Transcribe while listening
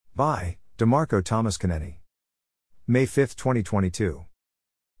By DeMarco Thomas Caneni. May 5, 2022.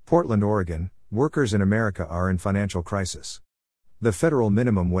 Portland, Oregon, workers in America are in financial crisis. The federal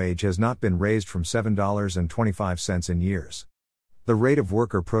minimum wage has not been raised from $7.25 in years. The rate of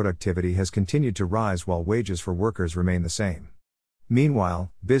worker productivity has continued to rise while wages for workers remain the same.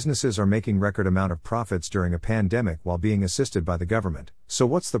 Meanwhile, businesses are making record amount of profits during a pandemic while being assisted by the government. So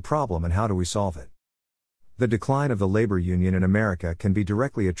what's the problem and how do we solve it? The decline of the labor union in America can be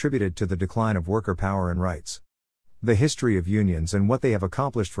directly attributed to the decline of worker power and rights. The history of unions and what they have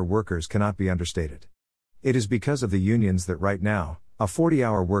accomplished for workers cannot be understated. It is because of the unions that right now, a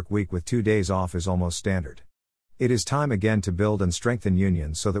 40-hour work week with 2 days off is almost standard. It is time again to build and strengthen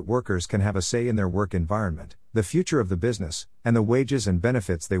unions so that workers can have a say in their work environment, the future of the business, and the wages and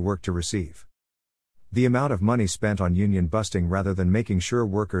benefits they work to receive. The amount of money spent on union busting rather than making sure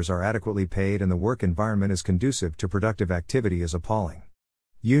workers are adequately paid and the work environment is conducive to productive activity is appalling.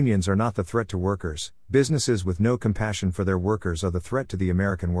 Unions are not the threat to workers, businesses with no compassion for their workers are the threat to the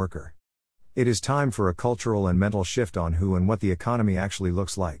American worker. It is time for a cultural and mental shift on who and what the economy actually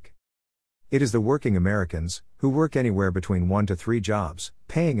looks like. It is the working Americans, who work anywhere between 1 to 3 jobs,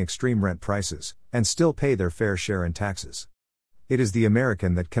 paying extreme rent prices, and still pay their fair share in taxes. It is the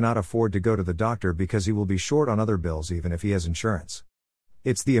American that cannot afford to go to the doctor because he will be short on other bills even if he has insurance.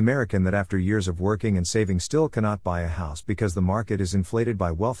 It's the American that after years of working and saving still cannot buy a house because the market is inflated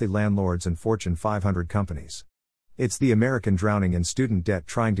by wealthy landlords and Fortune 500 companies. It's the American drowning in student debt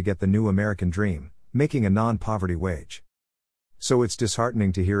trying to get the new American dream, making a non-poverty wage. So it's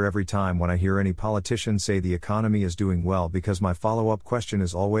disheartening to hear every time when I hear any politician say the economy is doing well because my follow-up question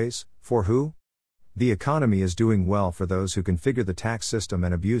is always, for who? The economy is doing well for those who configure the tax system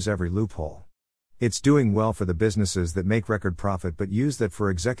and abuse every loophole. It's doing well for the businesses that make record profit but use that for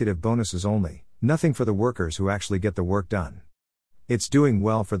executive bonuses only, nothing for the workers who actually get the work done. It's doing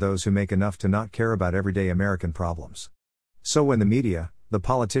well for those who make enough to not care about everyday American problems. So when the media, the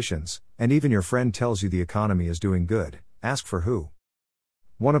politicians, and even your friend tells you the economy is doing good, ask for who.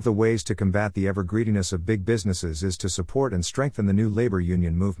 One of the ways to combat the ever-greediness of big businesses is to support and strengthen the new labor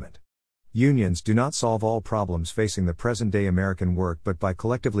union movement. Unions do not solve all problems facing the present-day American work, but by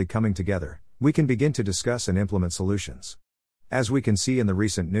collectively coming together, we can begin to discuss and implement solutions. As we can see in the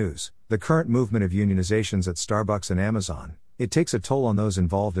recent news, the current movement of unionizations at Starbucks and Amazon, it takes a toll on those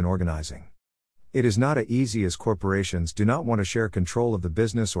involved in organizing. It is not as easy as corporations do not want to share control of the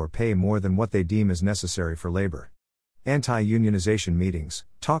business or pay more than what they deem is necessary for labor. Anti-unionization meetings,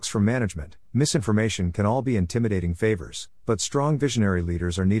 talks from management, misinformation can all be intimidating favors, but strong visionary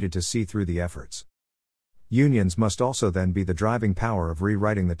leaders are needed to see through the efforts. Unions must also then be the driving power of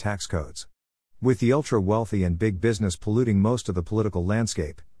rewriting the tax codes. With the ultra-wealthy and big business polluting most of the political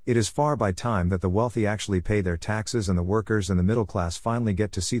landscape, it is far by time that the wealthy actually pay their taxes and the workers and the middle class finally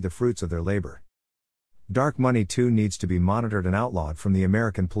get to see the fruits of their labor. Dark money too needs to be monitored and outlawed from the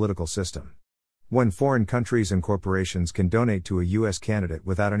American political system. When foreign countries and corporations can donate to a U.S. candidate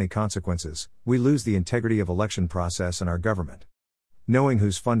without any consequences, we lose the integrity of election process and our government. Knowing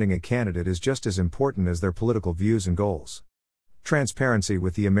who's funding a candidate is just as important as their political views and goals. Transparency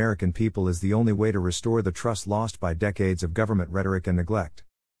with the American people is the only way to restore the trust lost by decades of government rhetoric and neglect.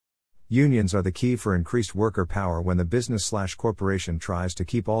 Unions are the key for increased worker power when the business/corporation tries to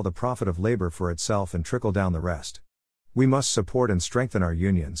keep all the profit of labor for itself and trickle down the rest. We must support and strengthen our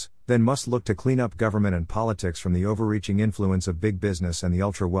unions, then must look to clean up government and politics from the overreaching influence of big business and the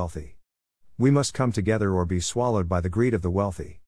ultra-wealthy. We must come together or be swallowed by the greed of the wealthy.